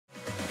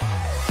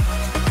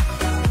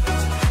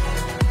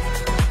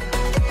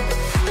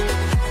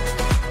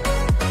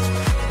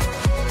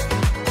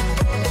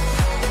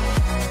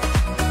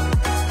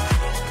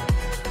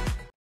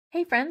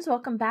friends.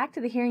 Welcome back to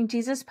the Hearing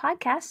Jesus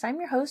podcast. I'm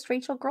your host,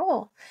 Rachel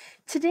Grohl.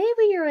 Today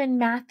we are in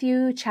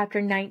Matthew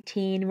chapter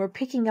 19. We're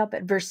picking up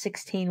at verse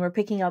 16. We're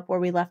picking up where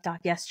we left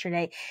off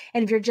yesterday.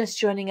 And if you're just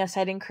joining us,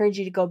 I'd encourage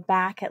you to go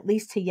back at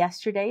least to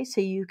yesterday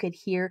so you could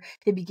hear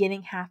the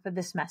beginning half of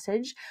this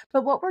message.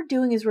 But what we're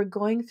doing is we're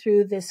going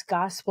through this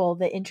gospel,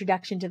 the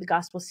introduction to the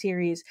gospel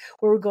series,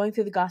 where we're going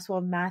through the gospel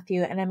of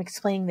Matthew, and I'm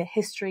explaining the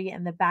history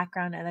and the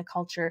background and the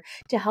culture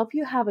to help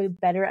you have a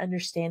better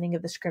understanding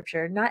of the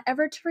scripture, not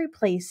ever to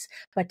replace,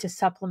 but to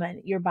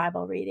supplement your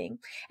Bible reading.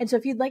 And so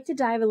if you'd like to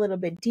dive a little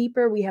bit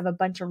deeper, we have a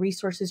bunch of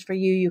resources for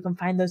you. You can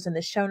find those in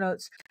the show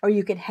notes, or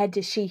you can head to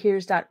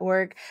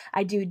shehears.org.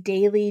 I do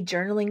daily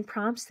journaling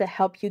prompts that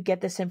help you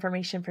get this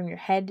information from your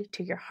head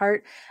to your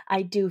heart.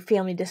 I do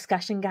family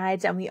discussion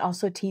guides, and we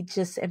also teach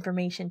this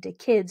information to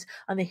kids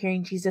on the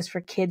Hearing Jesus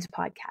for Kids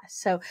podcast.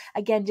 So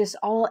again, just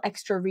all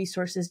extra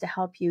resources to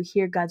help you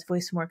hear God's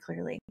voice more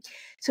clearly.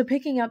 So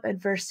picking up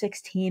at verse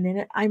 16,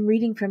 and I'm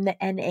reading from the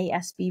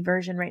NASB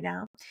version right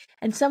now.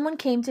 And someone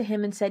came to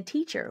him and said,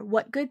 "Teacher,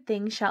 what good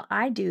thing shall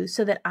I do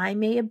so that I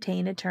may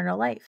obtain eternal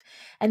life?"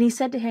 And he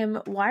said to him,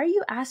 "Why are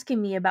you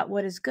asking me about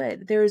what is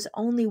good? There is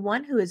only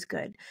one who is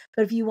good.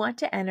 But if you want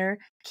to enter,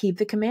 keep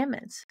the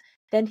commandments."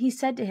 Then he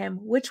said to him,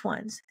 "Which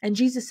ones?" And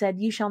Jesus said,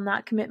 "You shall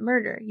not commit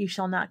murder. You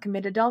shall not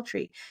commit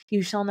adultery.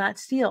 You shall not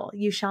steal.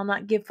 You shall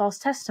not give false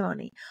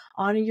testimony.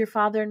 Honor your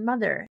father and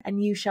mother,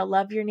 and you shall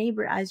love your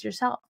neighbor as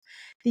yourself."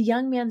 The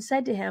young man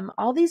said to him,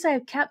 "All these I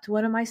have kept.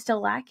 What am I still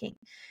lacking?"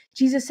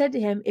 Jesus said to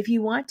him, "If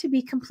you want to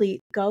be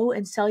complete, go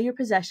and sell your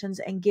possessions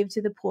and give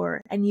to the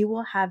poor, and you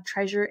will have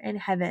treasure in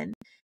heaven.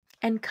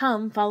 And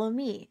come, follow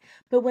me."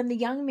 But when the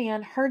young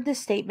man heard this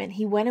statement,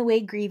 he went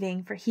away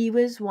grieving, for he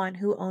was one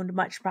who owned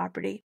much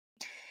property.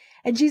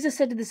 And Jesus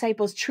said to the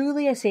disciples,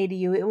 "Truly I say to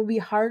you, it will be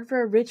hard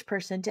for a rich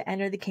person to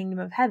enter the kingdom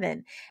of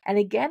heaven. And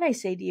again I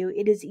say to you,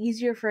 it is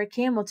easier for a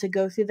camel to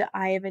go through the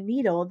eye of a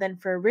needle than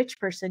for a rich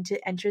person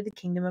to enter the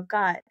kingdom of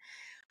God."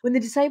 When the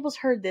disciples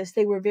heard this,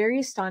 they were very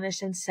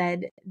astonished and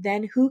said,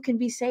 "Then who can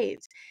be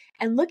saved?"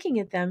 And looking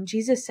at them,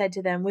 Jesus said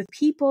to them, "With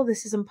people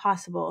this is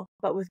impossible,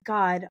 but with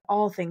God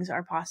all things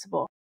are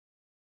possible."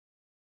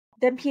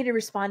 Then Peter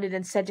responded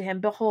and said to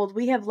him, "Behold,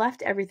 we have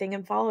left everything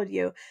and followed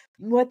you.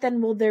 What then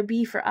will there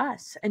be for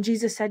us?" And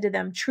Jesus said to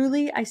them,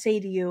 "Truly I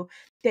say to you,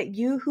 that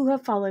you who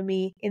have followed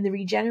me in the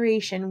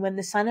regeneration, when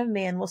the Son of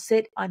Man will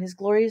sit on his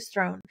glorious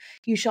throne,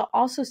 you shall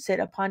also sit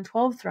upon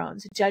 12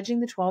 thrones, judging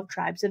the 12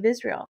 tribes of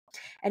Israel.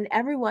 And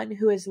everyone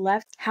who has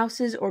left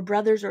houses or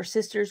brothers or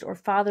sisters or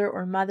father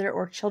or mother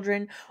or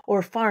children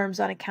or farms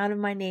on account of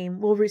my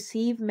name will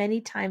receive many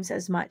times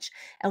as much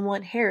and will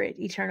inherit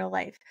eternal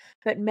life.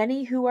 But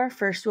many who are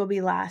first will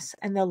be last,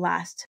 and the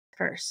last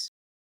first."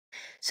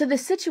 So the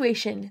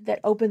situation that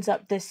opens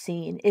up this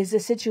scene is a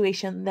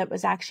situation that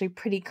was actually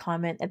pretty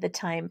common at the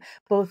time,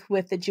 both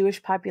with the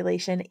Jewish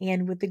population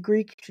and with the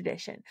Greek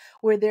tradition,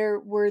 where there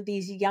were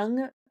these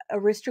young,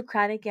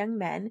 aristocratic young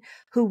men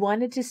who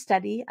wanted to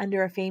study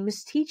under a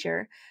famous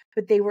teacher,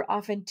 but they were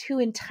often too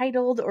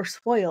entitled or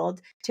spoiled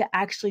to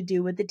actually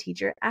do what the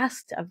teacher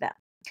asked of them.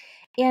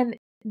 And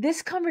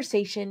this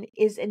conversation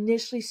is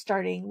initially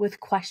starting with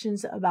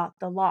questions about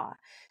the law.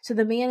 So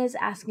the man is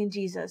asking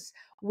Jesus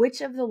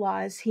which of the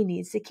laws he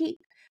needs to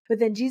keep. But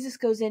then Jesus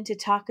goes in to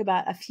talk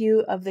about a few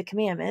of the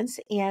commandments,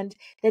 and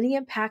then he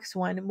unpacks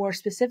one more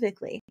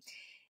specifically.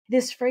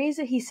 This phrase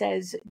that he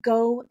says,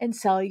 "Go and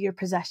sell your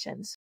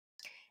possessions."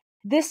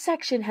 This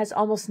section has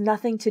almost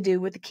nothing to do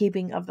with the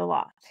keeping of the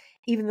law,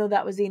 even though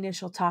that was the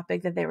initial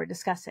topic that they were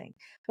discussing.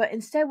 But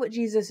instead, what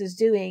Jesus is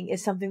doing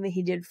is something that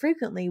he did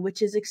frequently,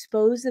 which is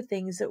expose the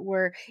things that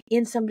were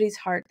in somebody's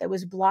heart that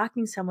was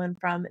blocking someone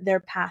from their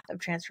path of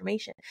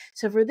transformation.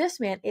 So for this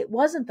man, it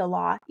wasn't the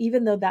law,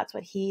 even though that's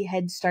what he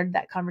had started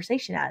that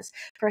conversation as.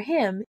 For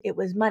him, it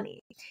was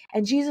money.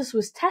 And Jesus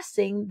was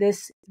testing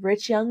this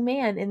rich young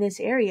man in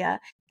this area,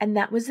 and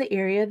that was the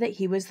area that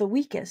he was the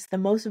weakest, the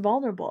most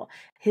vulnerable,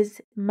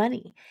 his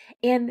money.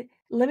 And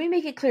let me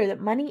make it clear that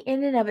money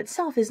in and of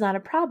itself is not a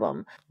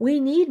problem. We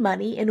need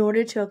money in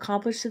order to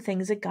accomplish the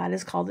things that God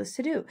has called us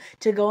to do.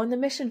 To go in the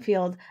mission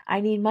field,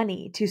 I need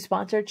money. To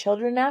sponsor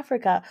children in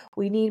Africa,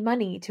 we need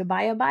money. To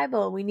buy a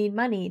Bible, we need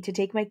money. To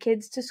take my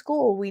kids to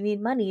school, we need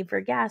money for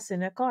gas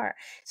in a car.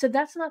 So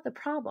that's not the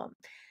problem.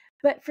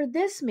 But for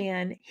this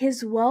man,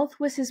 his wealth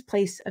was his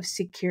place of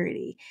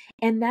security.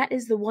 And that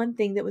is the one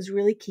thing that was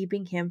really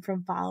keeping him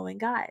from following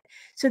God.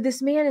 So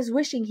this man is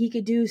wishing he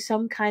could do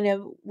some kind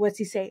of, what's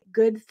he say,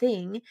 good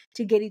thing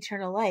to get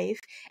eternal life.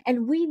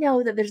 And we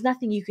know that there's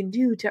nothing you can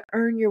do to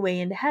earn your way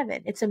into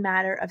heaven. It's a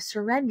matter of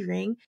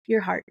surrendering your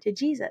heart to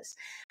Jesus.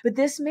 But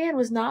this man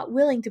was not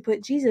willing to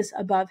put Jesus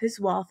above his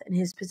wealth and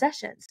his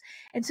possessions.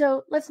 And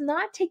so let's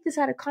not take this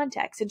out of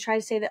context and try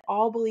to say that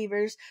all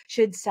believers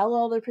should sell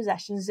all their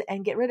possessions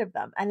and get rid of of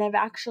them. And I've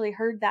actually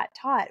heard that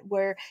taught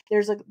where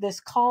there's this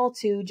call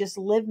to just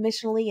live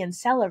missionally and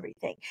sell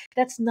everything.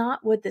 That's not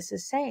what this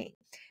is saying.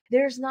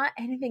 There's not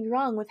anything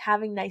wrong with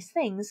having nice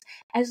things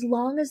as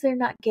long as they're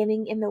not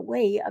getting in the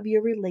way of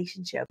your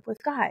relationship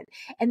with God,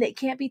 and they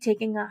can't be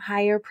taking a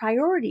higher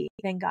priority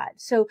than God.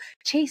 So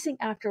chasing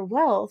after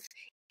wealth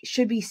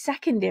should be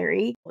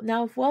secondary.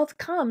 Now, if wealth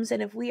comes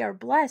and if we are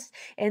blessed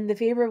and the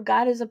favor of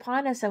God is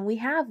upon us and we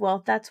have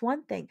wealth, that's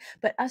one thing.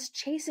 But us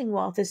chasing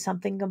wealth is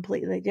something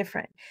completely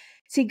different.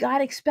 See,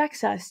 God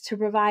expects us to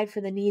provide for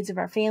the needs of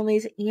our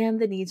families and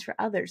the needs for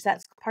others.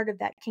 That's part of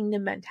that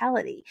kingdom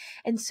mentality.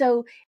 And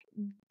so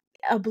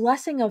a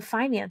blessing of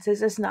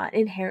finances is not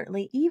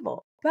inherently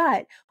evil.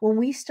 But when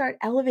we start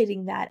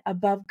elevating that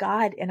above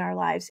God in our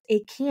lives,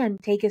 it can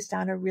take us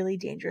down a really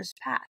dangerous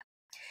path.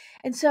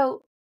 And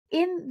so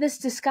in this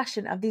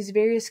discussion of these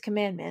various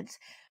commandments,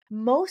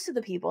 most of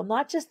the people,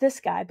 not just this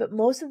guy, but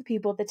most of the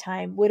people at the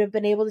time would have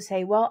been able to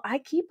say, well, I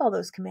keep all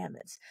those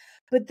commandments.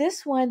 But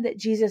this one that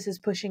Jesus is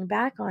pushing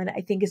back on,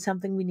 I think is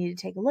something we need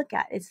to take a look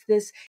at. It's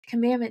this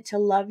commandment to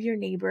love your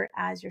neighbor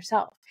as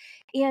yourself.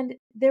 And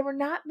there were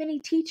not many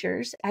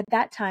teachers at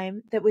that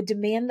time that would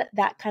demand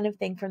that kind of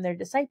thing from their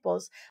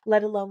disciples,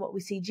 let alone what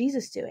we see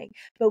Jesus doing.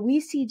 But we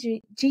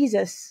see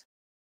Jesus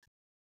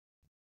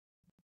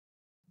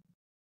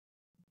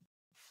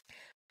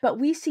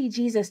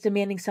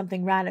demanding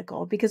something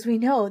radical because we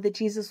know that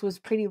Jesus was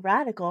pretty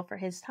radical for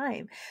his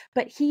time.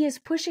 But he is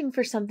pushing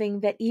for something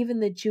that even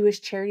the Jewish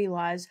charity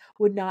laws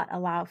would not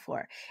allow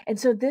for. And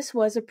so this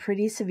was a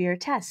pretty severe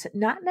test,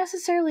 not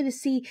necessarily to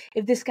see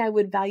if this guy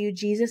would value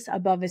Jesus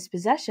above his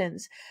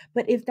possessions,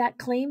 but if that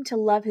claim to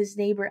love his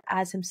neighbor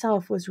as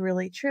himself was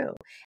really true.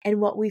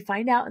 And what we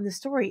find out in the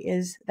story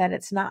is that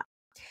it's not.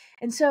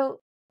 And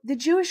so the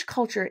Jewish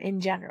culture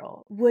in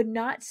general would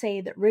not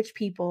say that rich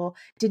people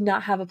did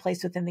not have a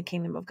place within the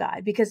kingdom of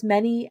God because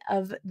many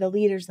of the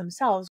leaders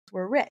themselves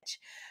were rich.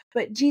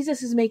 But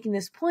Jesus is making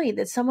this point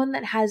that someone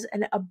that has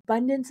an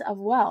abundance of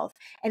wealth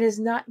and is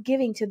not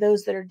giving to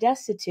those that are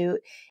destitute,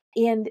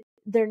 and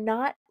they're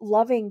not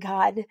loving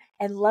God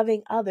and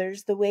loving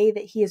others the way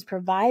that he has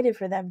provided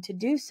for them to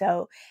do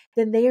so,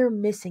 then they are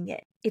missing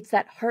it. It's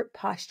that heart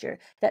posture,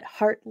 that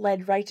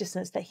heart-led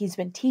righteousness that he's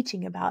been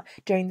teaching about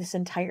during this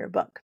entire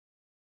book.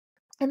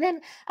 And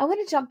then I want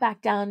to jump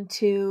back down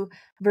to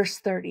verse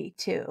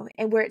 32,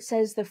 and where it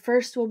says the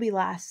first will be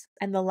last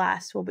and the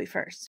last will be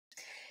first.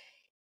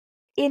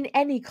 In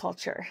any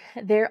culture,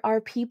 there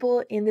are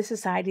people in the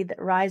society that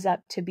rise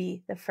up to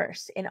be the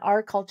first. In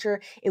our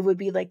culture, it would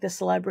be like the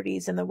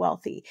celebrities and the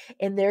wealthy.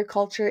 In their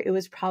culture, it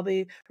was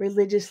probably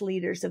religious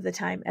leaders of the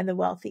time and the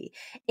wealthy.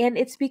 And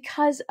it's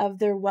because of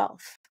their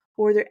wealth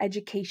or their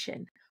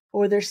education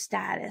or their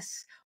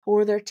status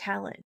or their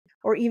talent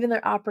or even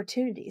their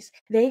opportunities.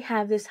 They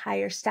have this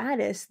higher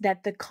status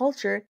that the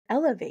culture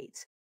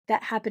elevates.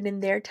 That happened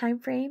in their time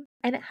frame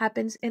and it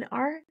happens in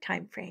our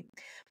time frame.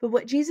 But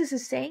what Jesus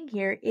is saying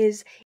here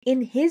is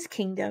in his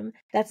kingdom,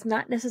 that's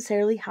not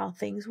necessarily how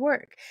things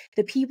work.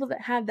 The people that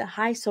have the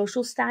high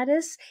social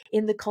status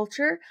in the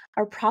culture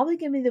are probably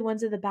going to be the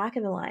ones at the back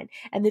of the line.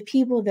 And the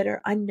people that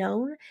are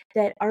unknown,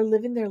 that are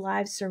living their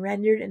lives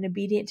surrendered and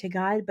obedient to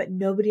God, but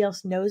nobody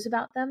else knows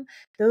about them,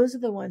 those are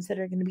the ones that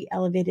are going to be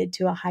elevated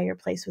to a higher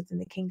place within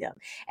the kingdom.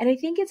 And I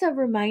think it's a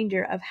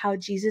reminder of how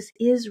Jesus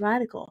is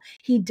radical.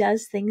 He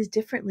does things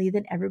differently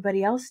than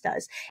everybody else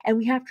does. And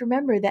we have to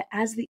remember that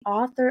as the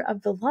author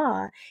of the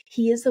law,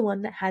 he is the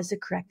one that has the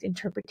correct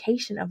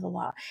interpretation of the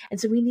law. And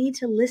so we need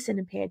to listen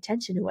and pay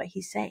attention to what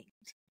he's saying.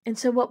 And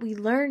so what we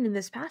learn in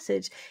this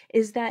passage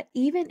is that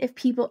even if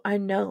people are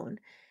known,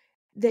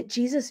 that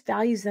Jesus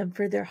values them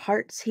for their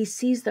hearts. He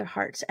sees their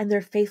hearts and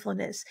their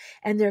faithfulness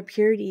and their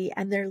purity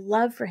and their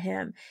love for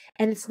him.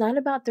 And it's not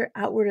about their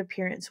outward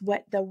appearance,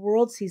 what the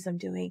world sees them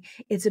doing.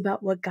 It's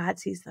about what God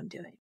sees them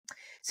doing.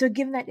 So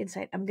given that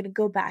insight, I'm going to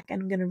go back and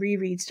I'm going to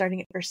reread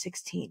starting at verse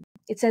 16.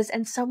 It says,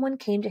 "And someone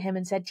came to him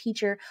and said,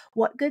 'Teacher,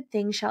 what good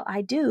thing shall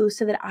I do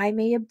so that I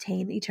may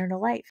obtain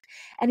eternal life?'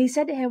 And he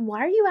said to him,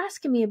 'Why are you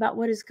asking me about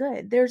what is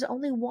good? There's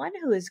only one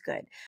who is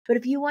good. But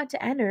if you want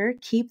to enter,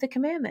 keep the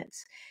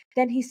commandments.'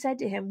 Then he said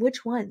to him,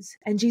 'Which ones?'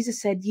 And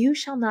Jesus said, 'You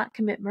shall not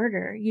commit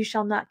murder. You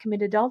shall not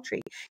commit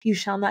adultery. You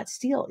shall not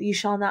steal. You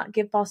shall not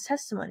give false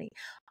testimony.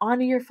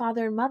 Honor your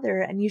father and mother,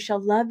 and you shall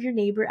love your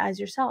neighbor as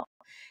yourself.'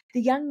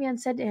 The young man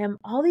said to him,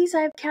 'All these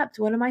I have kept.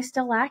 What am I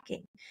still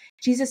lacking?'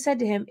 Jesus said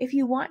to him, 'If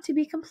you want to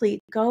be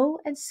complete, go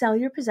and sell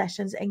your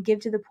possessions and give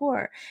to the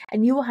poor,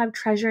 and you will have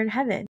treasure in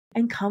heaven,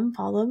 and come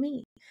follow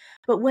me.'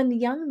 But when the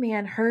young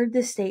man heard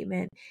this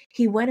statement,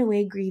 he went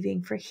away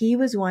grieving, for he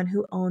was one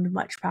who owned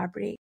much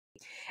property.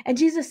 And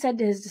Jesus said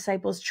to his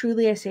disciples,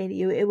 'Truly I say to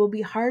you, it will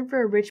be hard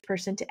for a rich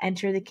person to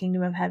enter the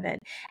kingdom of heaven.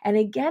 And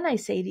again I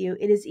say to you,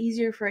 it is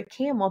easier for a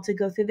camel to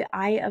go through the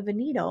eye of a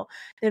needle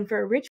than for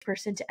a rich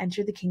person to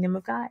enter the kingdom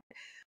of God.'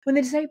 When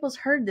the disciples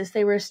heard this,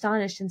 they were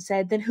astonished and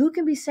said, 'Then who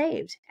can be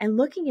saved?' And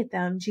looking at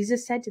them,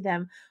 Jesus said to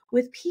them,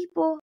 'With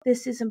people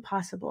this is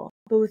impossible,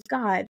 but with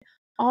God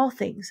all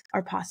things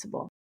are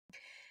possible.'"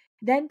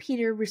 Then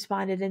Peter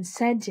responded and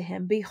said to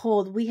him,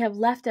 Behold, we have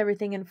left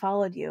everything and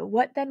followed you.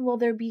 What then will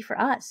there be for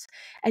us?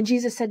 And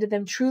Jesus said to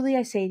them, Truly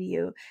I say to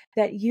you,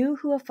 that you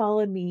who have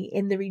followed me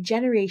in the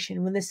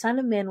regeneration, when the Son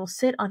of Man will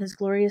sit on his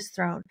glorious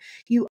throne,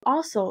 you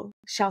also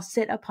shall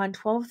sit upon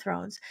 12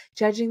 thrones,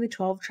 judging the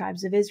 12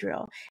 tribes of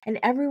Israel. And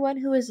everyone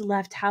who has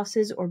left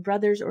houses or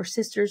brothers or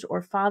sisters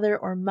or father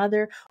or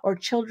mother or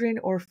children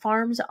or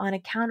farms on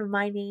account of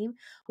my name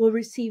will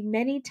receive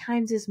many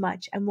times as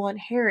much and will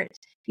inherit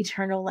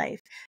eternal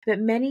life. But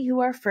many who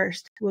are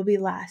first will be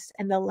last,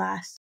 and the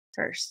last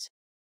first.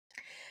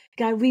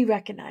 God, we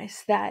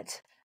recognize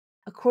that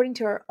according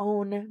to our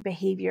own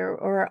behavior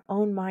or our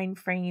own mind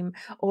frame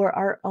or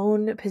our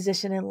own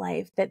position in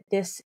life, that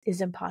this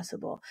is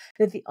impossible,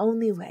 that the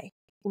only way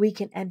we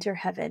can enter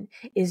heaven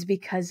is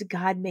because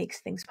God makes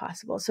things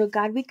possible. So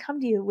God, we come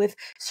to you with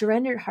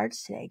surrendered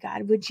hearts today.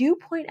 God, would you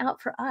point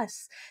out for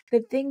us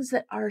the things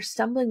that are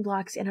stumbling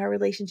blocks in our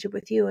relationship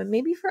with you? And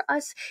maybe for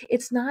us,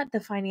 it's not the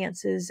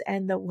finances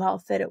and the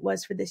wealth that it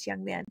was for this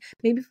young man.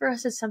 Maybe for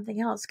us, it's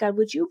something else. God,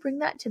 would you bring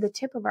that to the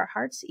tip of our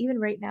hearts even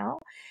right now?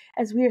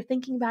 As we are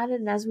thinking about it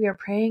and as we are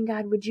praying,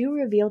 God, would you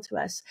reveal to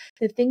us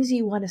the things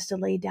you want us to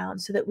lay down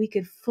so that we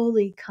could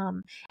fully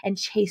come and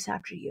chase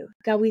after you?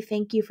 God, we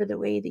thank you for the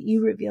way that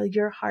you reveal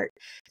your heart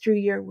through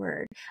your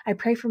word. I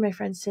pray for my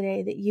friends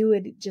today that you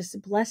would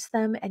just bless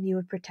them and you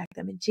would protect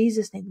them. In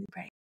Jesus' name we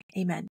pray.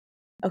 Amen.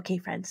 Okay,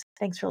 friends,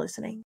 thanks for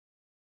listening.